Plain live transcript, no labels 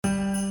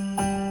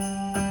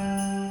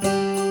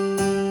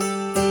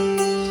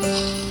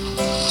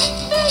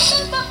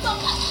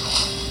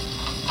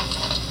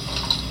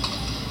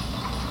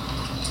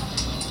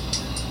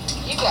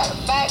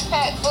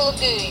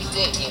goodies,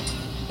 didn't you?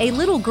 A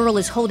little girl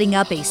is holding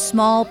up a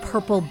small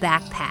purple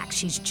backpack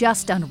she's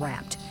just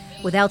unwrapped.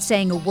 Without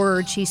saying a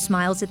word, she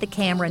smiles at the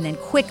camera and then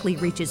quickly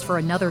reaches for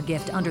another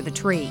gift under the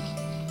tree.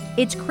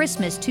 It's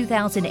Christmas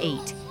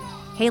 2008.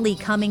 Haley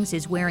Cummings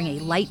is wearing a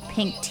light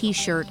pink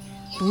t-shirt,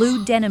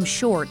 blue denim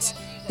shorts.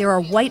 There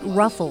are white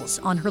ruffles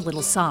on her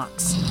little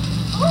socks.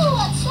 Ooh,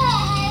 what's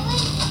that,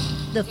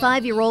 Haley? The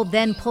 5-year-old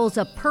then pulls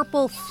a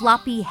purple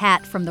floppy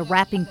hat from the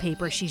wrapping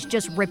paper she's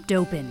just ripped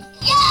open.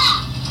 Yeah!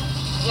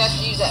 You have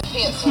to use that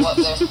pencil up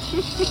there.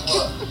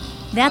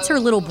 That's her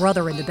little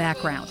brother in the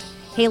background.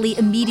 Haley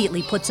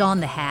immediately puts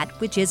on the hat,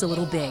 which is a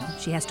little big.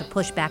 She has to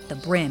push back the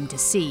brim to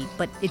see,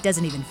 but it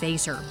doesn't even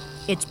faze her.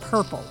 It's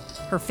purple,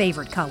 her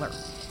favorite color.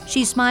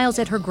 She smiles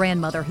at her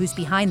grandmother, who's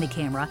behind the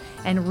camera,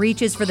 and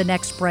reaches for the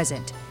next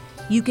present.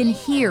 You can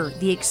hear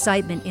the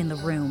excitement in the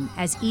room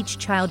as each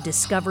child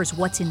discovers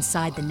what's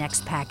inside the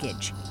next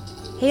package.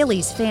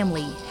 Haley's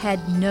family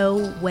had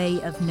no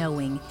way of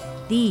knowing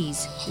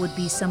these would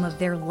be some of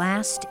their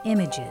last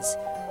images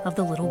of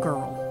the little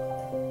girl.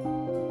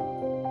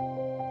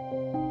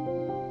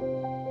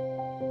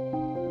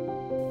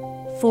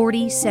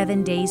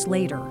 47 days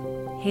later,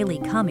 Haley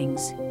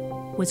Cummings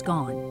was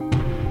gone.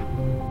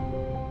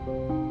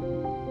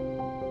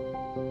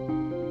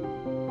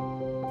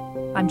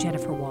 I'm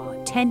Jennifer Waugh.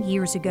 10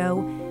 years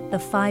ago, the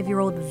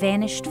 5-year-old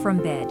vanished from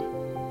bed.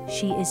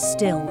 She is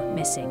still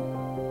missing.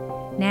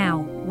 Now,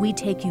 we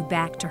take you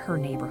back to her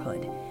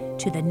neighborhood,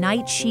 to the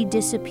night she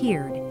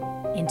disappeared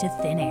into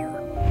thin air.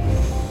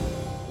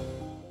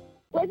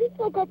 I just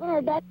woke up and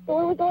our back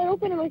door was wide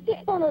open and we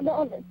can't find our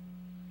daughter.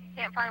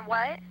 Can't find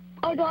what?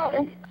 Our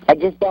daughter. I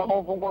just got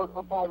home from work.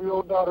 My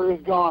 5-year-old daughter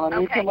is gone. I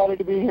need somebody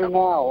to be here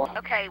now.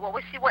 Okay, what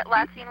was she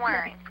last seen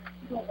wearing?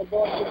 My daughter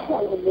was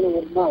caught in the middle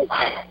of the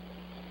night.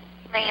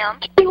 Ma'am?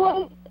 She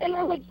was in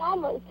her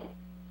pajamas.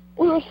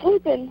 We were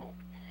sleeping.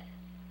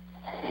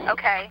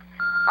 Okay.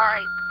 All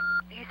right.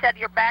 You said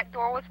your back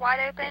door was wide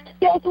open?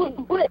 Yes, it was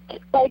a brick.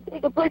 Like,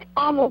 there's a brick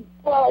on the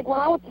floor. Like, when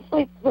I went to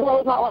sleep, the door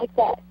was not like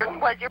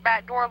that. Was your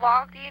back door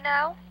locked, do you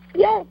know?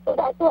 Yes, but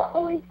that's what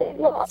always stayed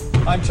locked.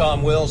 I'm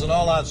Tom Wills. An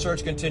all-out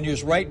search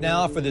continues right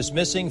now for this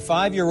missing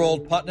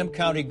 5-year-old Putnam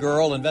County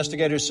girl.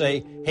 Investigators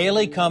say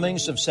Haley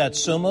Cummings of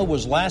Satsuma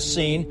was last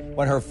seen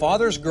when her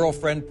father's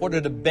girlfriend put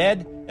her to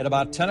bed at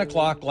about 10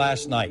 o'clock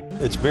last night.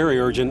 It's very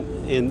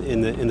urgent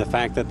in the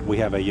fact that we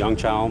have a young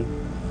child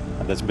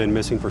that's been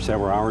missing for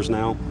several hours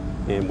now,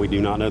 and we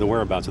do not know the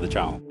whereabouts of the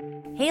child.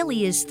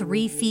 Haley is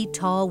 3 feet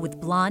tall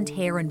with blonde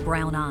hair and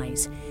brown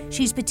eyes.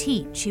 She's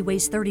petite. She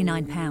weighs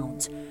 39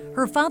 pounds.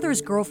 Her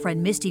father's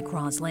girlfriend, Misty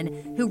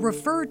Croslin, who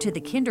referred to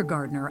the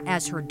kindergartner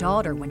as her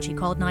daughter when she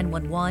called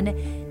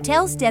 911,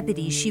 tells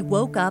deputies she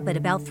woke up at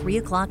about 3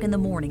 o'clock in the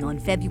morning on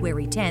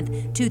February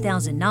 10,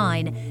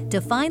 2009, to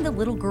find the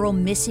little girl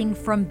missing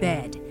from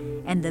bed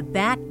and the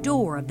back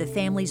door of the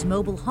family's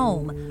mobile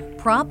home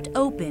propped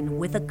open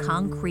with a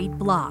concrete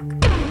block.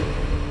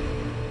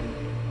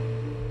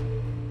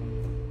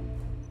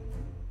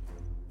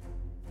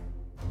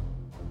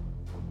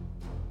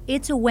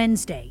 It's a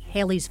Wednesday.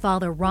 Haley's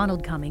father,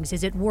 Ronald Cummings,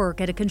 is at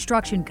work at a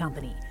construction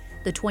company.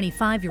 The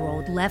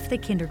 25-year-old left the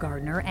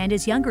kindergartner and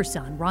his younger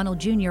son, Ronald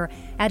Jr.,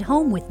 at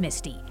home with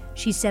Misty.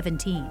 She's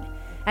 17.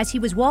 As he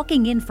was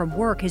walking in from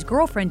work, his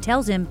girlfriend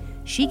tells him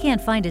she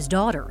can't find his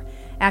daughter.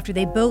 After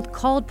they both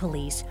called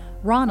police,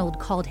 Ronald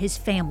called his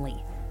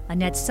family.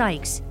 Annette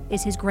Sykes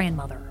is his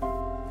grandmother.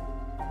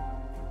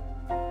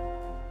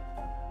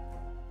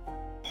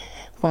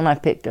 When I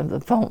picked up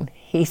the phone,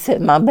 he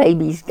said, my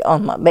baby's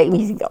gone, my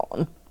baby's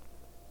gone.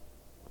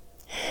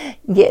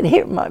 Get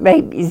here, my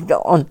baby's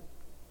gone.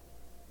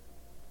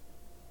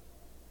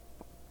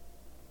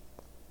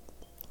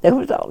 That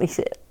was all he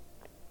said.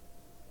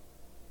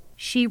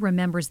 She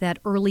remembers that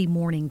early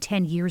morning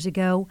 10 years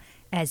ago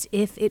as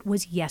if it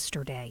was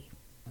yesterday.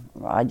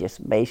 I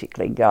just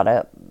basically got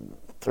up,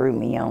 threw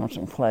me on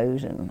some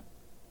clothes, and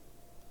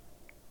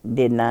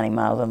did 90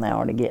 miles an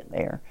hour to get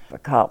there. If a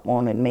cop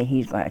wanted me,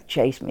 he's going to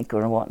chase me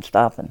because I wasn't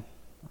stopping.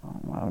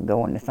 I was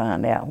going to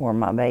find out where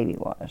my baby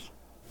was.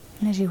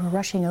 And as you were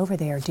rushing over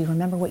there, do you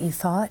remember what you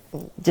thought?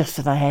 Just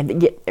that I had to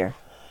get there.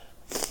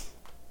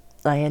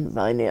 I had to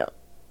find out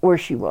where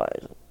she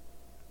was.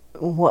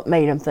 What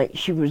made them think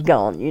she was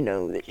gone, you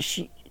know, that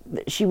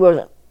she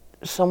wasn't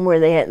somewhere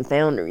they hadn't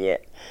found her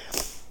yet.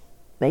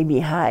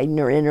 Maybe hiding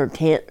or in her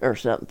tent or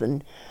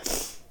something.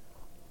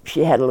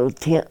 She had a little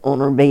tent on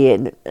her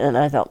bed, and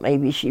I thought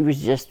maybe she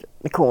was just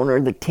the corner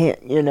of the tent,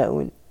 you know,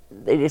 and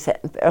they just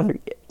hadn't found her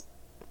yet.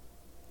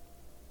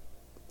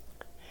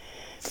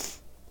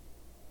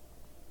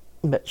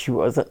 But she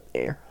wasn't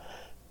there.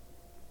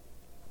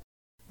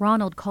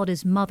 Ronald called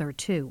his mother,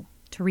 too,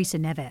 Teresa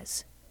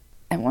Neves.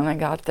 And when I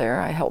got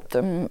there, I helped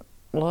him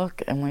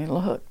look, and we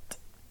looked.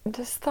 I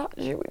just thought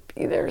she would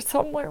be there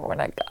somewhere when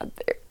I got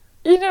there.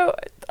 You know,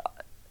 I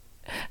thought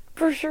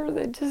for sure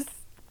they just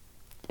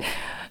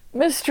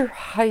missed her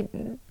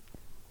hiding.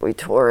 We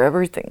tore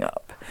everything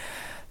up.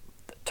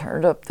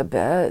 Turned up the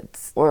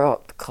beds, tore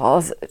out the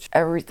closet,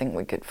 everything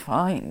we could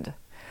find.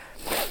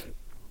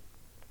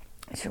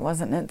 She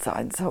wasn't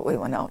inside, so we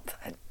went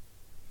outside.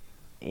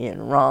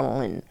 And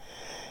Ronald and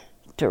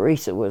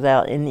Teresa was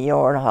out in the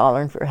yard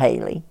hollering for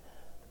Haley.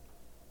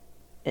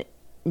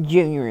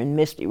 Junior and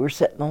Misty were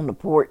sitting on the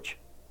porch.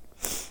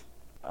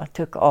 I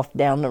took off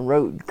down the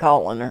road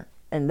calling her,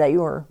 and they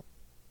were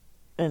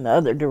in the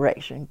other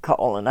direction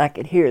calling. I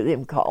could hear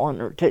them calling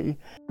her too.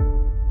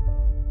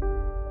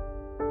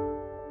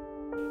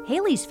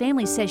 Haley's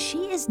family says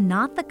she is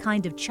not the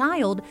kind of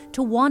child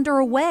to wander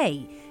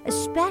away,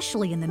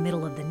 especially in the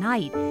middle of the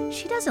night.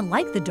 She doesn't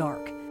like the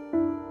dark.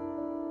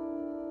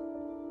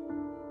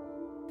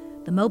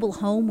 The mobile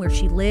home where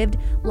she lived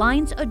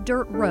lines a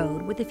dirt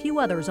road with a few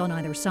others on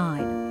either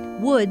side.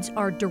 Woods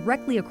are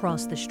directly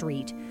across the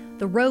street.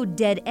 The road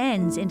dead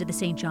ends into the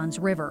St. Johns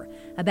River.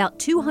 About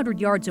 200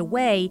 yards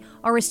away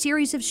are a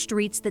series of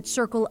streets that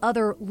circle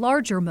other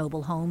larger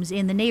mobile homes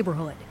in the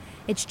neighborhood.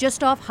 It's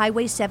just off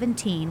Highway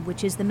 17,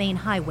 which is the main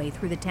highway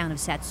through the town of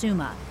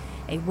Satsuma,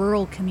 a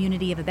rural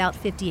community of about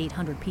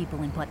 5,800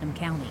 people in Putnam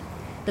County.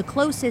 The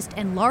closest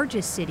and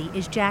largest city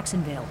is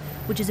Jacksonville,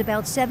 which is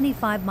about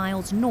 75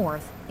 miles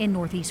north in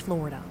northeast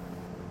Florida.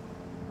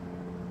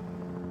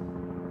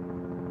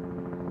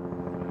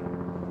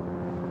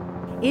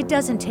 It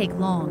doesn't take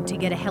long to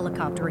get a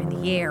helicopter in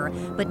the air,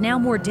 but now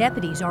more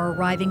deputies are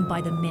arriving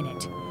by the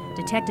minute.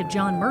 Detective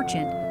John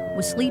Merchant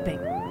was sleeping.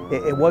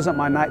 It wasn't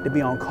my night to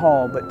be on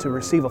call, but to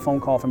receive a phone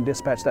call from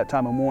dispatch that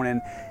time of morning,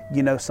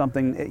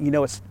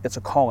 it's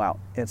a call out.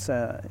 It's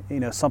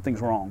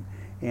something's wrong.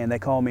 And they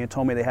called me and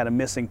told me they had a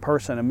missing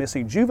person, a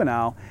missing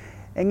juvenile.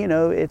 And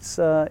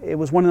it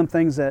was one of them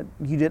things that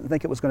you didn't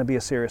think it was going to be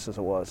as serious as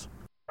it was.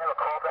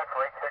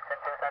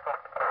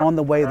 On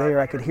the way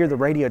there, I could hear the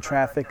radio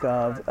traffic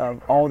of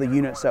all the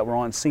units that were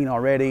on scene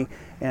already,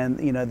 and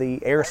the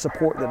air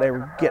support that they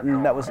were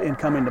getting that was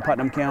incoming to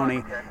Putnam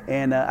County,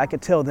 and I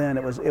could tell then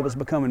it was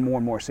becoming more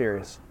and more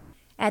serious.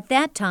 At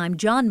that time,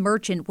 John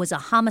Merchant was a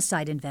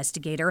homicide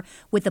investigator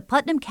with the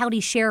Putnam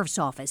County Sheriff's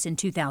Office in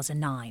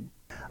 2009.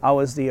 I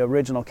was the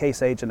original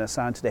case agent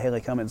assigned to the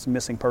Haley Cummings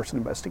missing person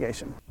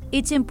investigation.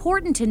 It's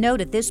important to note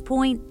at this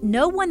point,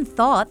 no one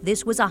thought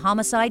this was a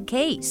homicide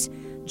case.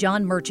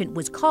 John Merchant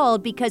was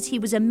called because he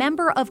was a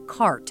member of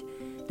CART,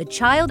 the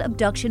Child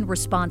Abduction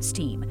Response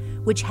Team,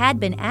 which had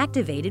been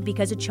activated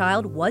because a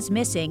child was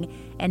missing,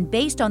 and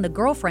based on the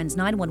girlfriend's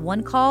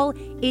 911 call,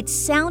 it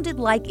sounded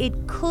like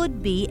it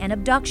could be an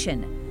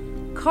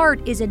abduction.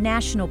 CART is a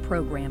national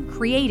program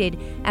created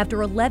after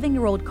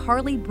 11-year-old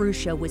Carly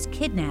Bruscia was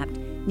kidnapped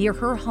near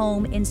her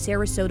home in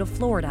Sarasota,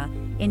 Florida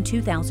in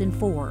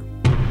 2004.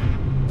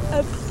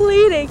 I'm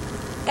pleading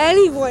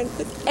anyone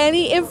with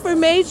any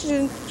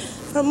information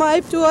for my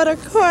daughter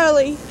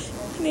Carly.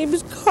 Her name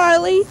is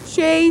Carly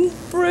Jane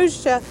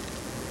Bruscia.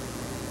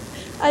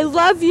 I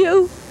love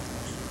you.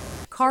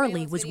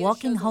 Carly was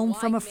walking home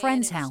from a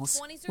friend's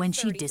house when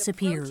she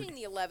disappeared.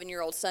 The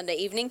 11-year-old Sunday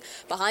evening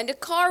behind a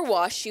car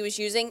wash she was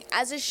using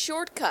as a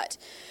shortcut.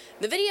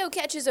 The video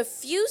catches a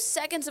few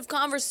seconds of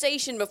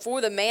conversation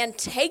before the man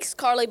takes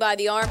Carly by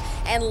the arm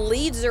and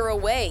leads her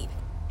away.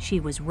 She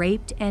was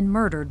raped and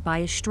murdered by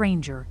a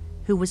stranger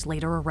who was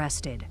later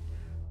arrested.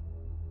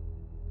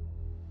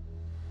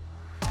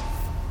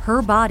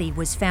 Her body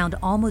was found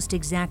almost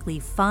exactly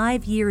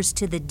 5 years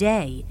to the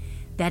day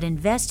that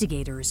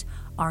investigators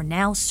are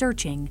now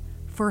searching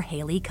for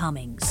Haley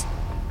Cummings.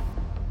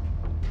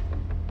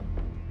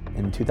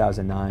 In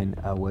 2009,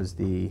 I was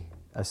the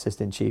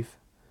assistant chief,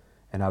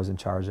 and I was in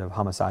charge of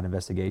homicide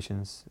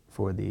investigations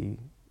for the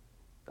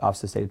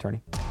Office of State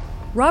Attorney.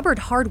 Robert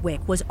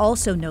Hardwick was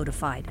also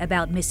notified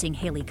about missing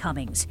Haley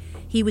Cummings.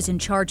 He was in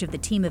charge of the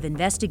team of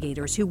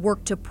investigators who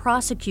worked to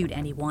prosecute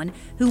anyone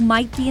who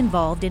might be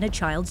involved in a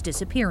child's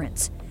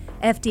disappearance.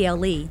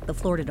 FDLE, the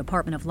Florida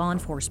Department of Law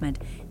Enforcement,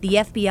 the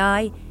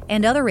FBI,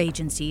 and other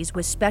agencies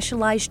with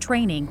specialized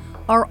training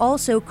are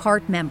also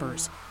CART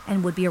members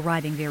and would be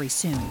arriving very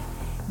soon.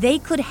 They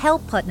could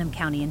help Putnam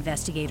County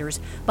investigators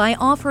by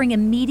offering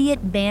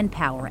immediate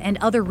manpower and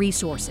other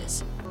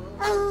resources.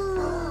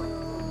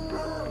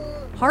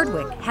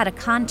 Hardwick had a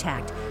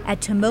contact at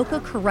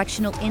Tomoka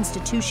Correctional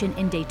Institution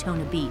in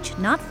Daytona Beach,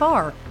 not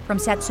far from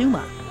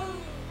Satsuma.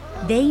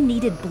 They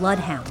needed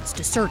bloodhounds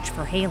to search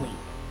for Haley.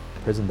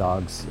 Prison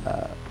dogs,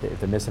 if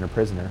they're missing a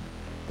prisoner,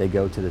 they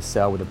go to the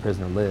cell where the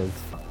prisoner lived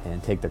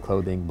and take the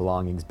clothing,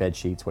 belongings, bed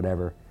sheets,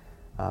 whatever,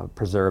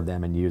 preserve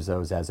them and use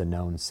those as a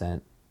known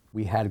scent.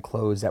 We had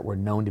clothes that were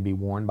known to be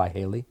worn by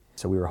Haley,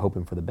 so we were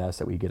hoping for the best,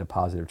 that we'd get a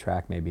positive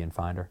track maybe and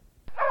find her.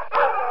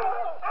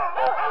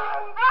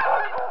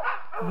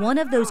 One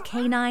of those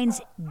canines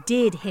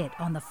did hit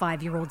on the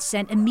 5-year-old's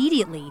scent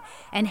immediately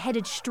and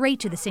headed straight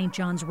to the St.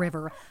 Johns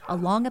River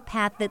along a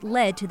path that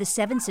led to the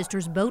Seven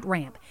Sisters boat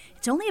ramp.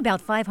 It's only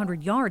about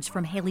 500 yards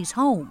from Haley's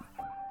home.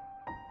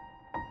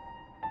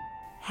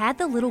 Had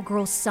the little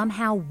girl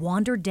somehow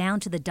wandered down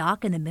to the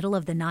dock in the middle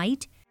of the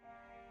night?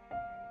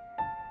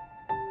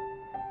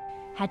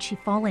 Had she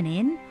fallen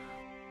in?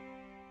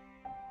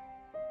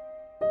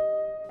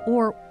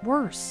 Or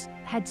worse,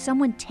 had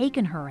someone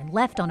taken her and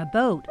left on a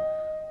boat,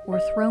 or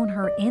thrown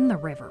her in the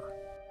river?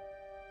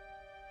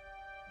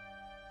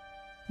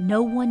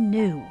 No one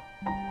knew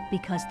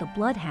because the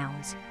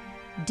bloodhounds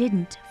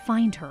didn't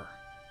find her.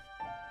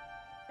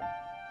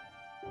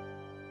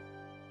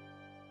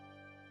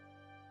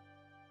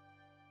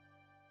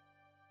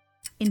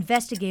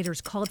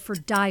 Investigators called for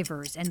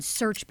divers and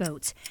search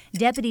boats.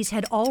 Deputies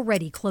had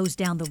already closed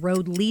down the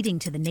road leading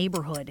to the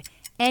neighborhood.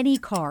 Any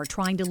car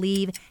trying to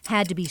leave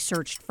had to be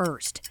searched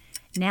first.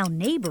 Now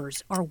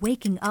neighbors are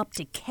waking up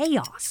to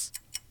chaos.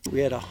 We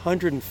had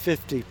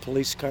 150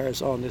 police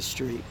cars on this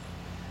street.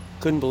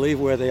 Couldn't believe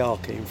where they all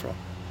came from.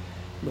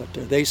 But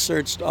they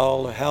searched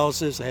all the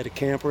houses. They had a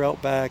camper out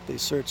back. They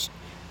searched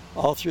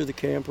all through the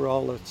camper,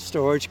 all the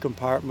storage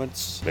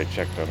compartments. They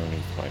checked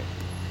underneath my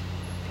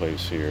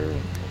place here.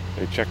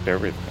 They checked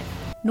everything.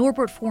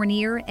 Norbert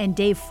Fournier and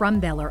Dave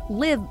Frumbeller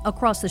live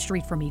across the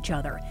street from each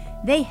other.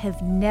 They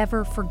have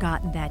never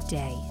forgotten that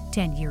day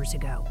 10 years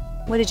ago.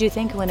 What did you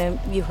think when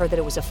you heard that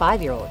it was a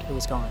 5-year-old who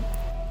was gone?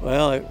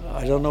 Well,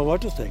 I don't know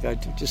what to think. I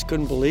just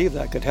couldn't believe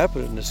that could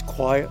happen in this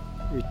quiet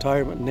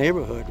retirement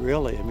neighborhood,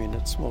 really. I mean,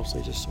 it's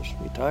mostly just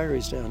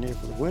retirees down here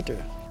for the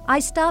winter. I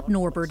stopped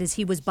Norbert as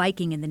he was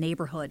biking in the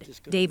neighborhood.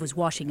 Dave was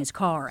washing his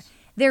car.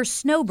 They're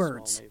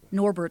snowbirds.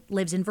 Norbert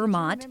lives in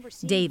Vermont.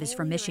 Dave is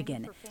from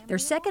Michigan. Their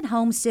second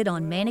homes sit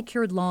on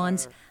manicured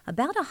lawns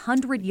about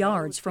 100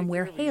 yards from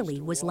where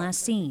Haley was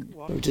last seen.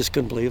 We just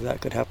couldn't believe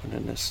that could happen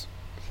in this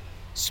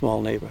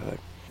small neighborhood.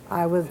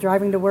 I was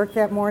driving to work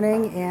that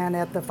morning, and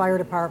at the fire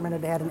department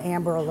it had an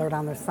Amber Alert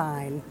on their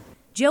sign.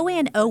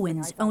 Joanne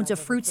Owens owns a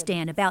fruit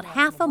stand about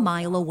half a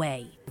mile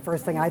away. The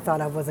first thing I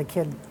thought of was a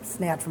kid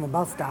snatched from a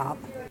bus stop.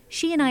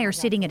 She and I are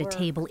sitting at a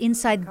table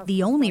inside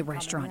the only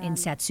restaurant in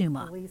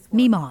Satsuma,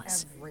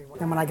 Mima's.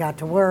 And when I got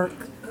to work,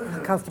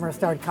 the customers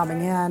started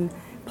coming in.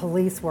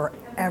 Police were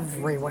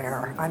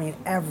everywhere. I mean,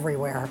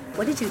 everywhere.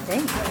 What did you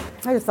think?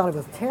 I just thought it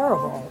was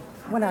terrible.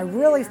 When I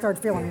really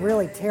started feeling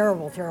really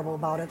terrible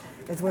about it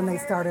is when they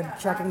started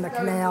checking the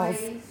canals.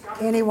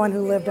 Anyone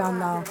who lived on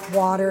the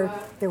water,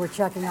 they were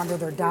checking under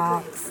their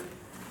docks,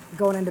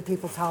 going into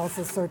people's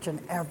houses, searching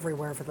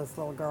everywhere for this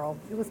little girl.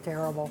 It was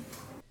terrible.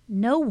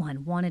 No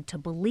one wanted to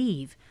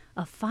believe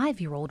a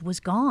 5-year-old was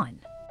gone.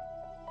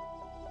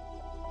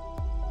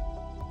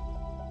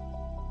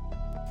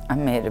 I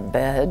made a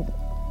bed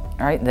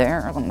right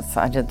there on the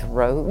side of the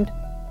road.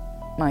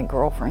 My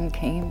girlfriend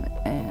came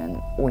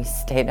and we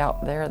stayed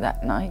out there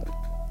that night.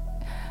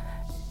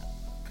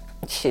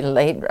 She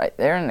laid right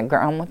there in the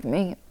ground with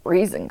me,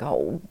 freezing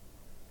cold.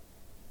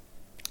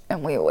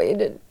 And we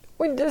waited.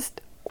 We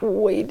just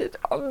waited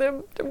on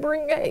them to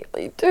bring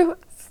Haley to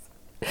us.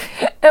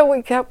 And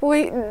we kept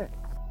waiting.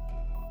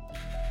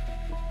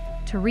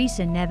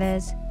 Teresa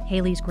Neves,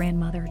 Haley's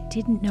grandmother,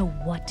 didn't know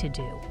what to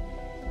do.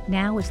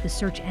 Now, as the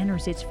search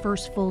enters its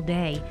first full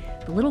day,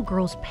 the little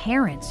girl's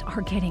parents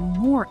are getting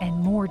more and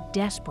more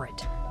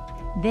desperate.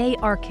 They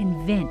are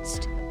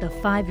convinced the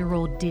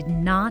 5-year-old did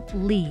not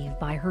leave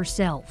by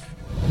herself.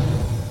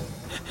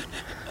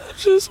 I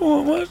just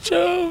want my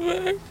child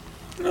back.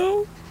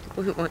 No.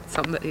 We want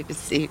somebody to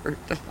see her,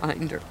 to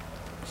find her.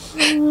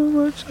 I want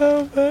my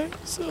child back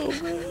so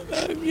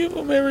bad. I give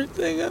them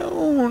everything I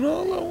own.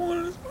 All I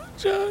want is my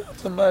child.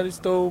 Somebody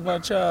stole my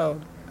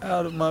child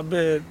out of my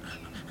bed.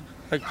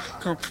 I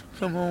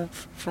come home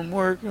from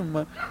work and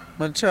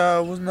my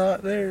child was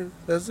not there.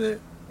 That's it.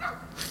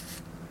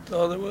 That's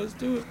all there was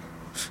to it.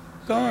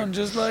 Gone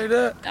just like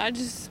that. I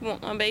just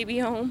want my baby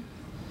home.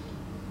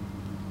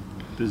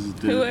 This is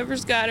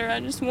Whoever's got her,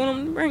 I just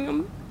want them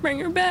to bring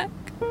her back.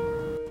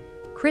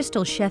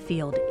 Crystal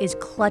Sheffield is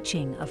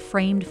clutching a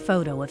framed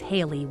photo of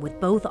Haley with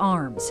both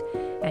arms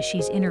as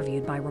she's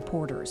interviewed by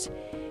reporters.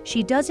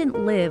 She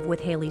doesn't live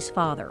with Haley's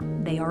father.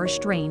 They are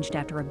estranged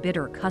after a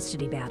bitter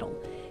custody battle.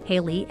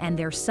 Haley and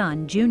their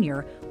son,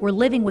 Junior, were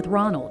living with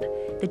Ronald.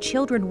 The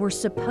children were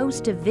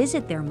supposed to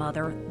visit their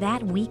mother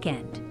that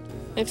weekend.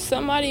 If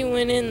somebody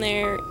went in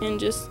there and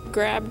just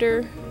grabbed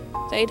her,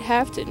 they'd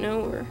have to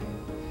know her.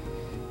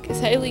 Because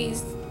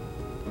Haley's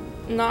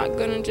not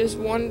gonna just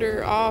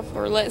wander off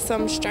or let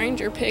some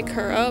stranger pick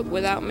her up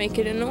without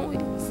making a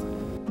noise.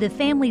 The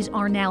families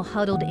are now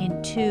huddled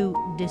in two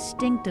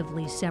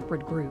distinctively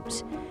separate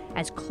groups,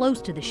 as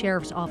close to the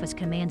Sheriff's Office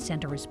command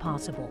center as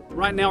possible.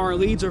 Right now our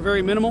leads are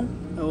very minimal.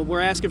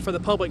 We're asking for the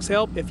public's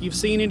help. If you've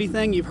seen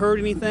anything, you've heard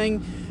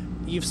anything,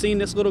 you've seen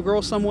this little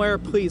girl somewhere,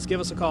 please give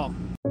us a call.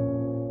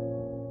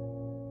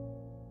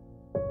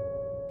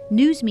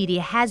 News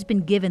media has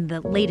been given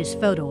the latest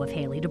photo of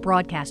Haley to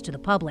broadcast to the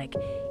public.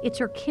 It's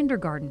her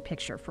kindergarten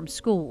picture from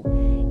school.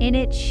 In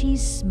it,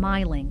 she's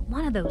smiling,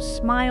 one of those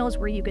smiles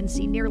where you can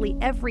see nearly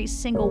every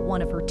single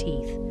one of her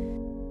teeth.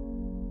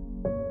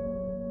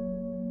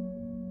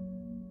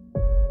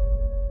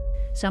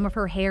 Some of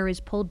her hair is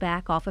pulled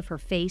back off of her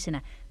face in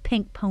a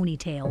pink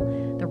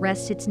ponytail. The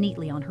rest sits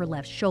neatly on her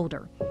left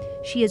shoulder.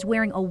 She is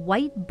wearing a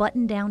white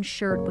button-down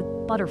shirt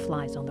with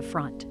butterflies on the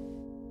front.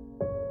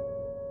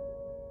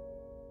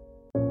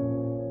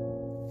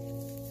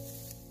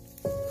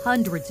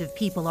 Hundreds of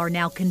people are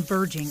now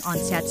converging on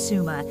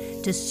Satsuma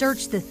to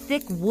search the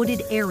thick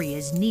wooded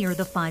areas near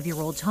the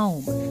 5-year-old's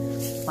home.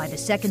 By the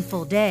second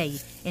full day,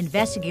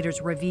 investigators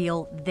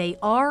reveal they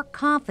are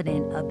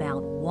confident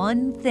about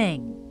one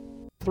thing.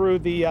 Through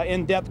the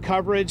in-depth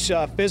coverage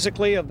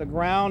physically of the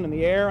ground and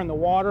the air and the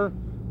water,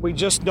 we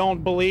just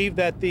don't believe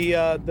that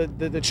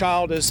the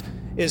child is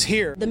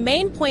here. The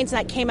main points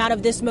that came out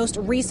of this most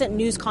recent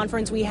news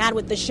conference we had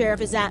with the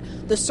sheriff is that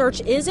the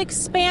search is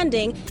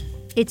expanding.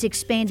 It's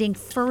expanding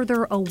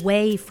further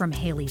away from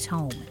Haley's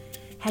home.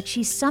 Had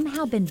she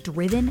somehow been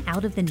driven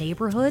out of the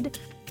neighborhood?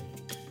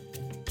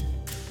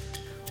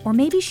 Or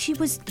maybe she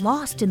was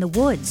lost in the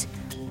woods,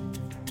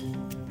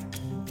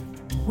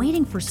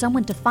 waiting for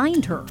someone to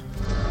find her.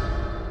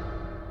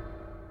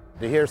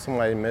 To hear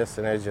somebody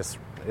missing,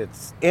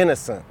 it's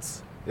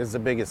innocence is the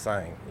biggest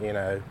thing, you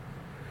know.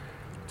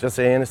 Just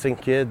an innocent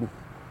kid,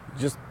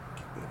 just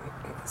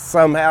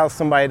somehow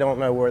somebody don't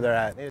know where they're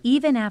at.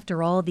 Even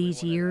after all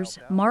these years,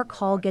 Mark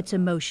Hall gets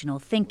emotional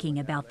thinking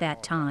about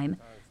that time,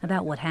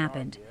 about what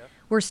happened.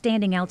 We're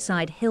standing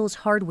outside Hill's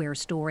Hardware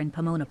store in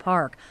Pomona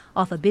Park,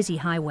 off a busy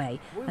highway,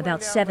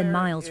 about 7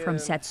 miles from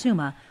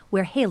Satsuma,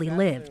 where Haley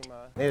lived.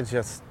 It's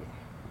just,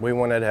 we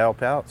wanted to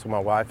help out, so my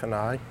wife and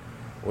I,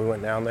 we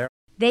went down there.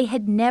 They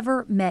had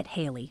never met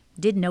Haley,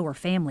 didn't know her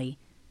family,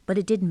 but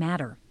it didn't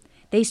matter.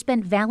 They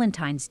spent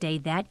Valentine's Day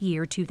that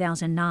year,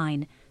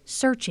 2009,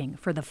 searching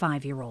for the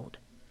 5-year-old.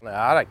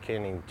 I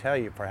can't even tell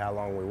you for how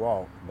long we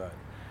walked,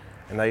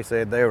 and they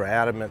said they were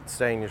adamant,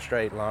 stay in your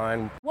straight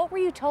line. What were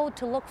you told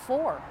to look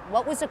for?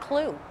 What was a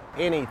clue?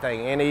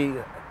 Anything, any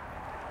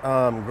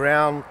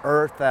ground,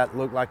 earth that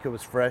looked like it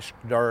was fresh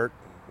dirt,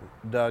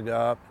 dug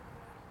up,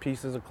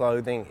 pieces of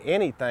clothing,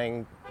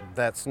 anything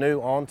that's new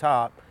on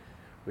top.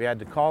 We had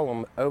to call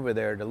them over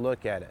there to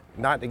look at it.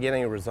 Not to get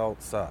any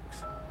results sucks,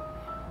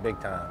 big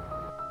time.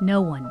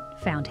 No one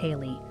found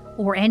Haley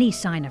or any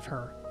sign of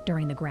her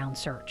during the ground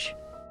search.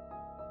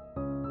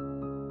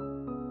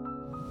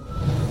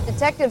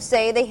 Detectives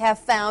say they have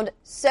found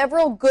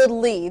several good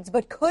leads,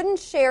 but couldn't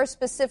share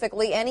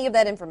specifically any of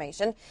that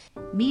information.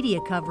 Media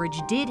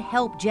coverage did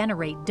help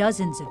generate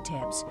dozens of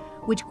tips,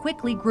 which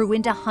quickly grew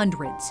into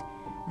hundreds.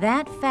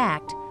 That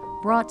fact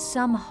brought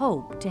some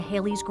hope to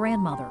Haley's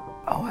grandmother.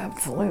 Oh,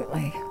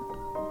 absolutely.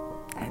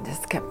 I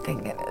just kept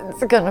thinking,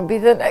 it's gonna be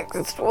the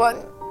next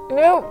one.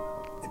 Nope.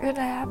 It's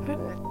gonna happen.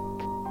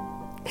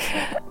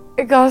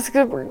 God's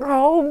gonna bring her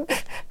home.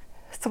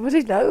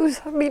 Somebody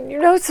knows. I mean, you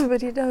know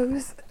somebody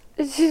knows.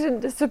 She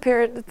didn't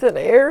disappear into thin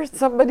air.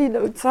 Somebody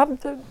knows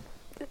something.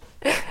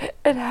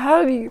 And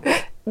how do you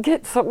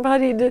get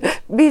somebody to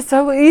be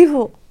so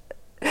evil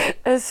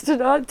as to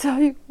not tell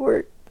you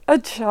where a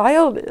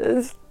child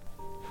is?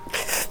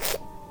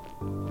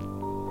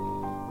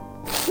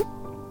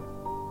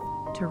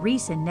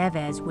 Teresa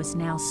Neves was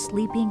now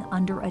sleeping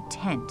under a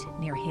tent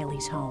near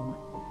Haley's home.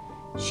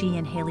 She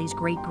and Haley's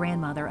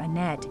great-grandmother,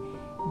 Annette,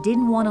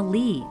 didn't want to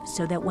leave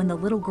so that when the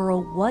little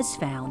girl was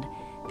found,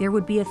 there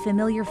would be a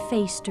familiar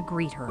face to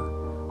greet her.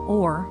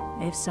 Or,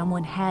 if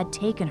someone had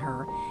taken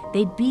her,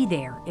 they'd be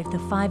there if the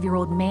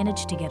 5-year-old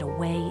managed to get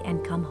away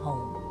and come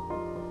home.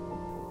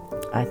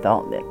 I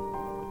thought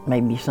that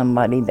maybe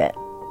somebody that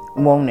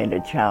wanted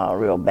a child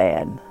real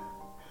bad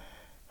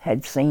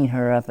had seen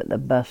her up at the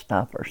bus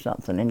stop or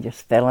something and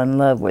just fell in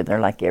love with her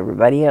like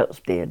everybody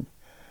else did,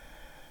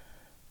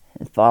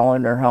 and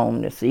followed her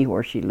home to see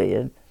where she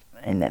lived,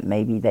 and that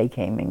maybe they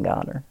came and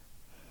got her.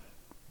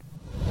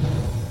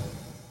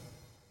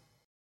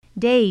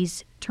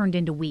 Days turned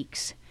into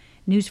weeks.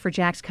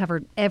 News4Jax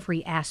covered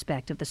every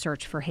aspect of the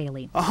search for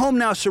Haley. A home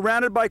now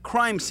surrounded by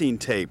crime scene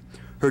tape.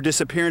 Her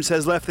disappearance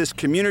has left this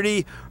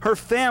community, her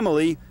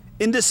family,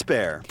 in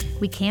despair.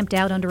 We camped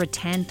out under a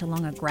tent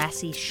along a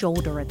grassy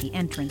shoulder at the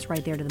entrance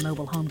right there to the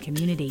mobile home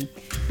community.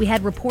 We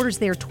had reporters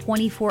there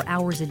 24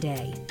 hours a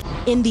day.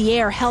 In the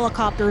air,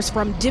 helicopters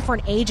from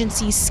different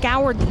agencies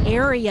scoured the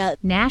area.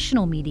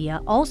 National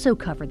media also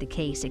covered the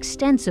case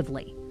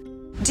extensively.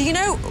 Do you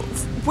know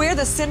where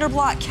the cinder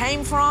block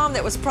came from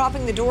that was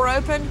propping the door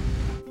open?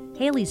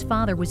 Haley's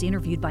father was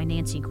interviewed by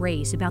Nancy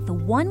Grace about the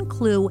one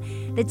clue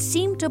that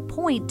seemed to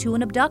point to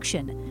an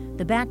abduction,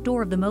 the back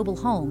door of the mobile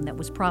home that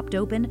was propped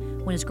open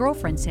when his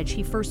girlfriend said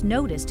she first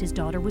noticed his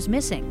daughter was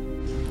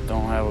missing.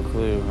 Don't have a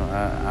clue.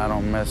 I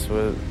don't mess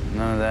with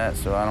none of that,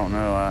 so I don't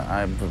know.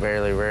 I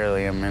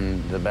rarely am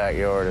in the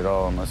backyard at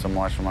all unless I'm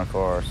washing my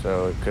car,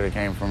 so it could have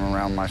came from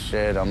around my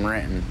shed I'm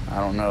renting. I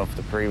don't know if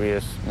the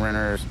previous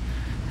renters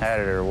had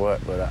it or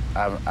what, but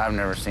I've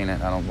never seen it,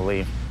 I don't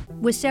believe.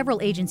 With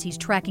several agencies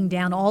tracking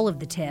down all of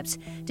the tips,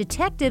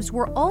 detectives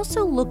were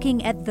also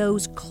looking at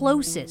those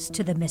closest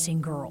to the missing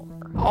girl.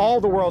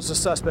 All the world's a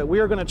suspect. We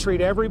are going to treat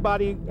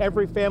everybody,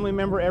 every family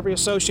member, every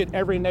associate,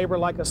 every neighbor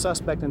like a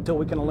suspect until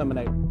we can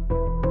eliminate it.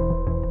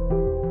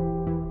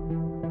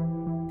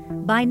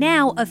 By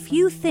now, a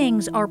few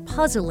things are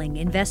puzzling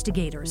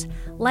investigators,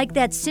 like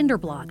that cinder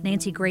block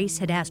Nancy Grace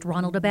had asked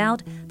Ronald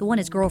about, the one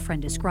his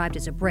girlfriend described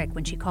as a brick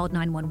when she called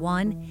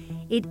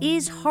 911. It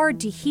is hard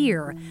to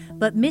hear,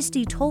 but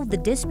Misty told the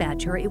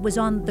dispatcher it was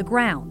on the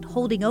ground,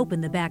 holding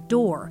open the back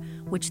door,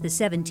 which the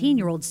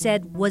 17-year-old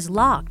said was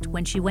locked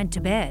when she went to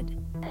bed.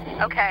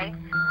 Okay,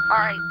 all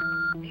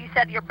right. You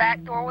said your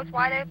back door was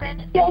wide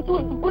open? Yes, it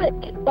was brick.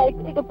 Like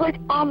a brick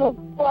on the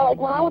floor. Like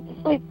when I went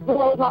to sleep, the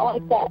door was not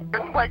like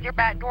that. Was your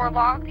back door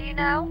locked, do you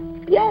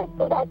know? Yes,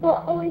 but that's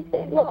what always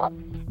stayed locked.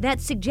 That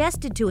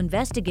suggested to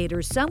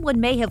investigators someone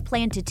may have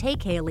planned to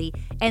take Haley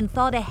and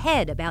thought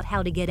ahead about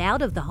how to get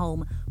out of the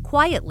home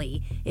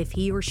quietly if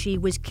he or she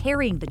was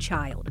carrying the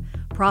child.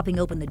 Propping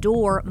open the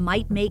door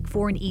might make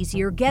for an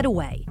easier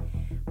getaway.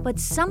 But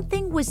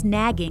something was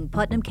nagging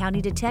Putnam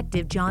County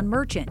Detective John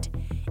Merchant.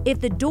 If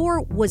the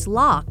door was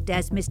locked,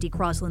 as Misty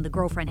Crosland, the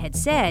girlfriend, had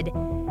said,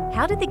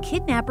 how did the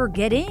kidnapper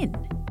get in?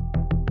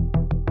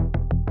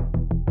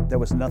 There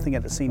was nothing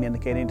at the scene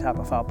indicating any type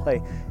of foul play.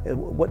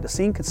 What the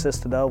scene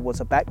consisted of was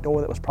a back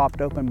door that was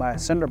propped open by a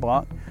cinder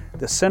block.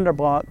 The cinder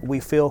block, we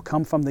feel,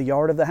 come from the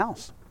yard of the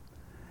house.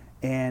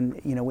 And,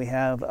 we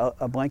have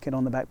a blanket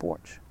on the back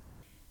porch.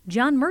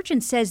 John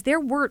Merchant says there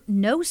were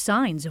no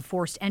signs of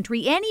forced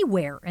entry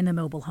anywhere in the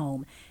mobile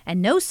home,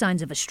 and no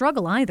signs of a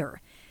struggle either.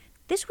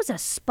 This was a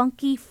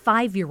spunky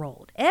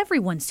 5-year-old.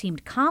 Everyone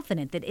seemed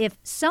confident that if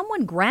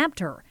someone grabbed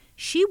her,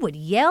 she would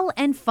yell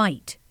and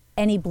fight.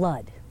 Any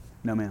blood?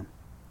 No, ma'am.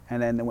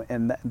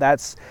 And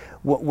that's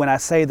when I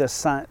say the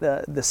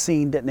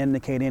scene didn't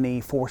indicate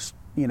any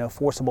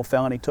forcible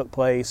felony took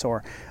place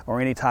or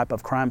any type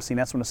of crime scene.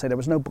 That's when I say there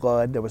was no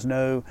blood. There was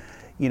no,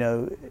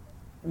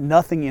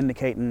 nothing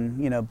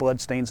indicating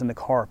blood stains in the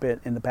carpet,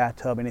 in the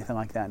bathtub, anything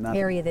like that. Nothing.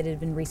 Area that had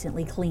been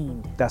recently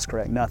cleaned. That's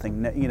correct.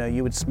 Nothing.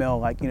 You would smell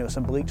like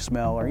some bleach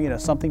smell or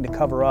something to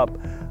cover up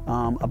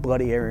a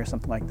bloody area or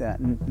something like that.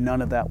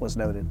 None of that was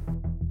noted.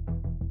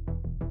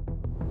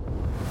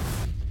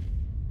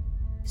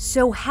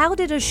 So how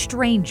did a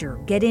stranger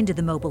get into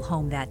the mobile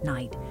home that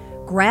night,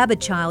 grab a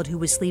child who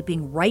was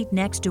sleeping right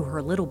next to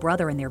her little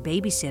brother and their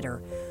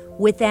babysitter,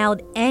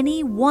 without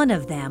any one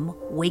of them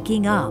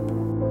waking up?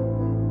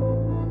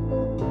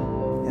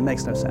 It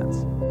makes no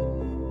sense.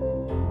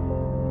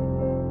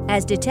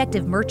 As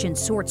Detective Merchant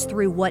sorts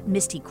through what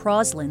Misty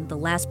Crosland, the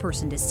last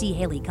person to see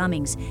Haley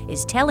Cummings,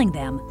 is telling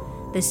them,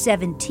 the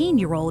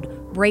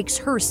 17-year-old breaks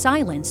her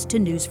silence to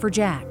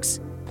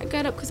News4JAX. I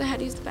got up because I had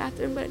to use the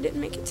bathroom, but I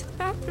didn't make it to the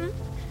bathroom.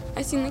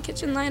 I seen the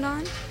kitchen light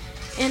on,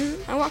 and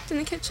I walked in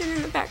the kitchen,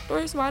 and the back door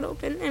is wide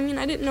open.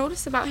 I didn't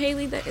notice about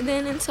Haley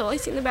then until I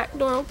seen the back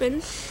door open,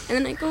 and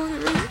then I go in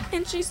the room,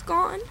 and she's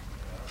gone.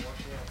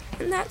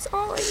 And that's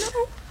all I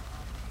know,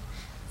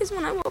 is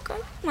when I woke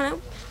up.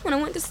 When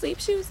I went to sleep,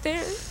 she was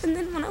there, and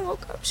then when I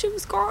woke up, she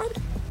was gone.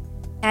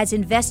 As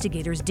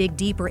investigators dig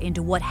deeper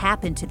into what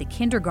happened to the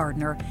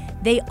kindergartner,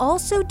 they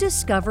also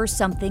discover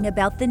something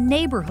about the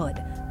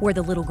neighborhood where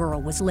the little girl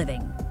was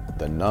living.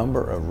 The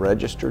number of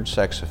registered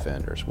sex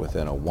offenders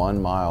within a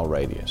 1-mile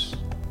radius.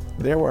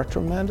 There were a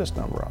tremendous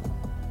number of them.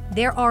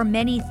 There are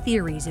many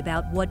theories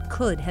about what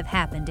could have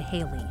happened to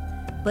Haley,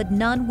 but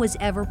none was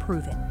ever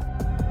proven.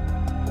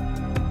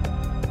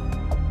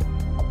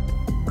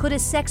 Could a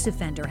sex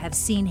offender have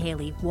seen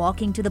Haley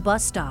walking to the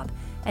bus stop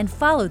and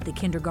followed the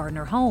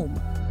kindergartner home?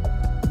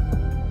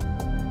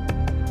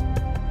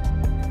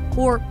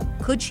 Or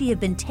could she have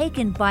been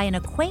taken by an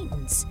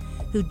acquaintance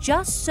who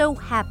just so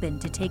happened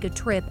to take a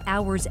trip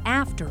hours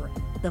after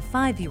the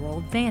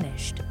 5-year-old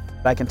vanished?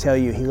 I can tell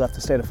you he left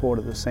the state of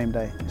Florida the same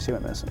day she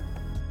went missing.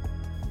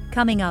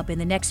 Coming up in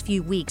the next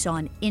few weeks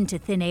on Into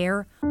Thin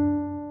Air,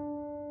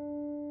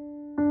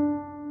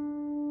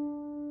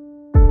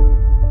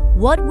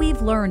 what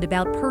we've learned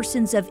about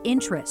persons of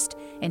interest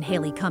in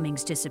Haley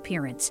Cummings'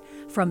 disappearance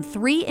from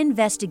 3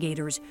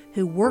 investigators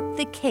who worked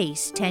the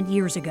case 10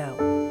 years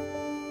ago.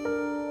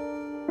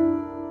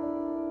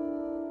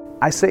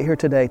 I sit here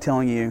today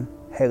telling you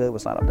Haley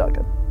was not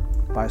abducted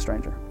by a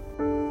stranger.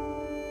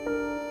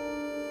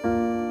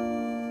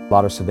 A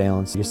lot of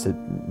surveillance, just to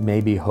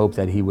maybe hope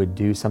that he would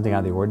do something out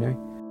of the ordinary.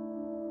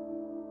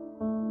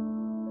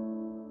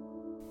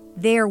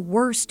 Their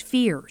worst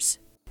fears.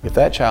 If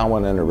that child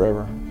went in the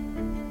river,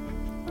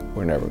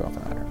 we're never going to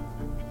find her.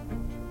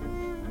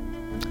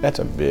 That's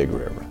a big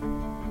river.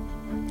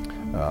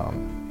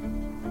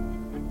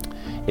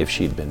 If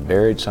she'd been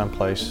buried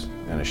someplace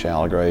in a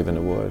shallow grave in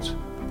the woods,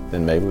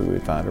 then maybe we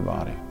would find her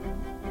body.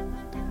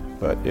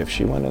 But if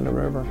she went in the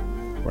river,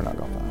 we're not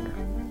going to find her.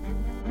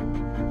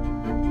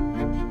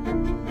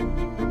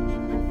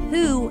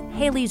 Who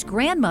Haley's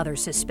grandmother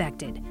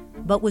suspected,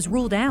 but was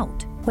ruled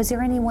out. Was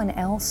there anyone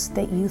else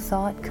that you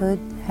thought could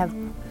have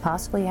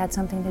possibly had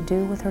something to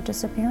do with her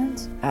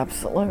disappearance?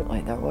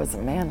 Absolutely. There was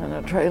a man in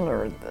a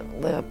trailer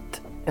that lived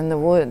in the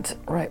woods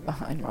right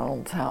behind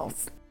Ronald's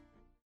house.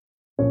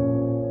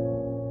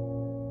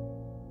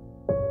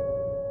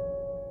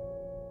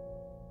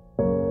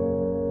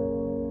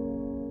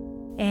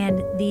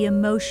 And the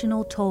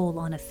emotional toll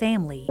on a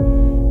family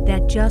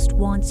that just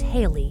wants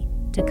Haley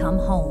to come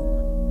home.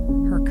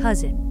 Her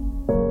cousin.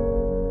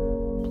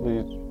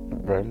 Please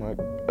bring my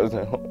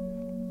cousin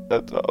home.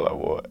 That's all I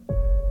want.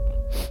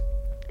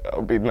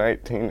 I'll be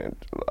 19 in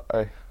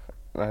July.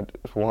 And I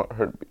just want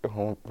her to be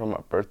home for my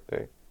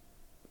birthday.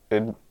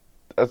 And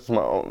that's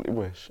my only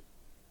wish.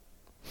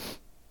 Do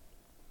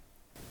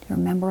you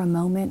remember a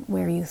moment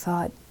where you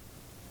thought,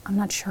 I'm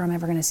not sure I'm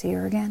ever going to see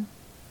her again?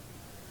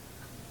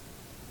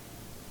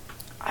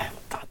 I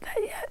haven't thought that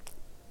yet.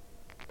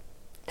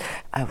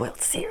 I will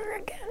see her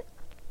again.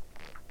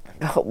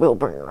 God will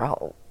bring her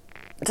home.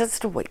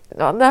 Just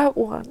waiting on that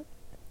one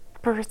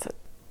person.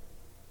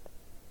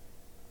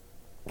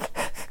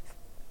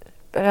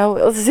 But I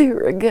will see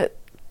her again.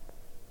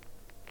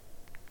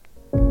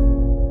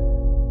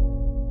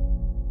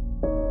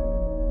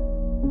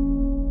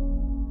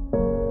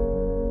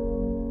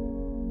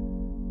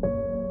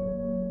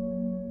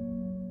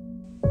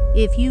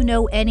 If you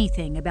know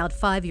anything about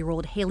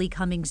 5-year-old Haley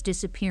Cummings'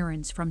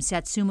 disappearance from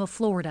Satsuma,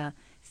 Florida,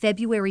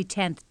 February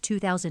 10,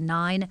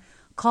 2009,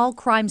 call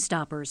Crime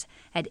Stoppers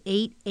at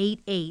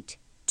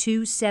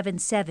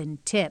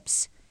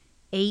 888-277-TIPS,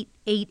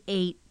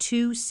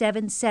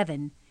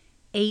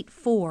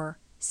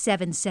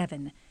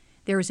 888-277-8477.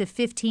 There is a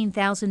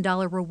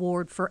 $15,000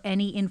 reward for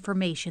any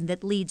information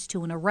that leads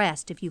to an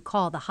arrest if you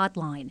call the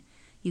hotline.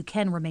 You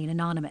can remain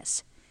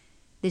anonymous.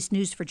 This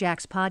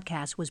News4JAX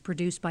podcast was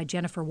produced by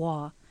Jennifer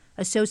Waugh.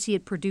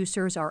 Associate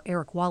producers are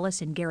Eric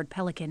Wallace and Garrett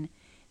Pelican.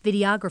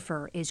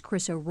 Videographer is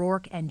Chris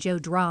O'Rourke and Joe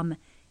Drum.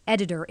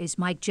 Editor is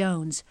Mike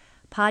Jones.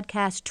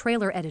 Podcast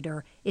trailer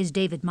editor is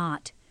David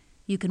Mott.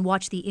 You can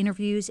watch the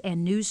interviews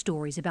and news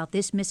stories about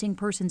this missing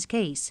persons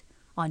case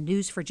on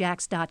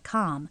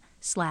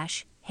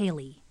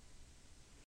news4jax.com/Haley.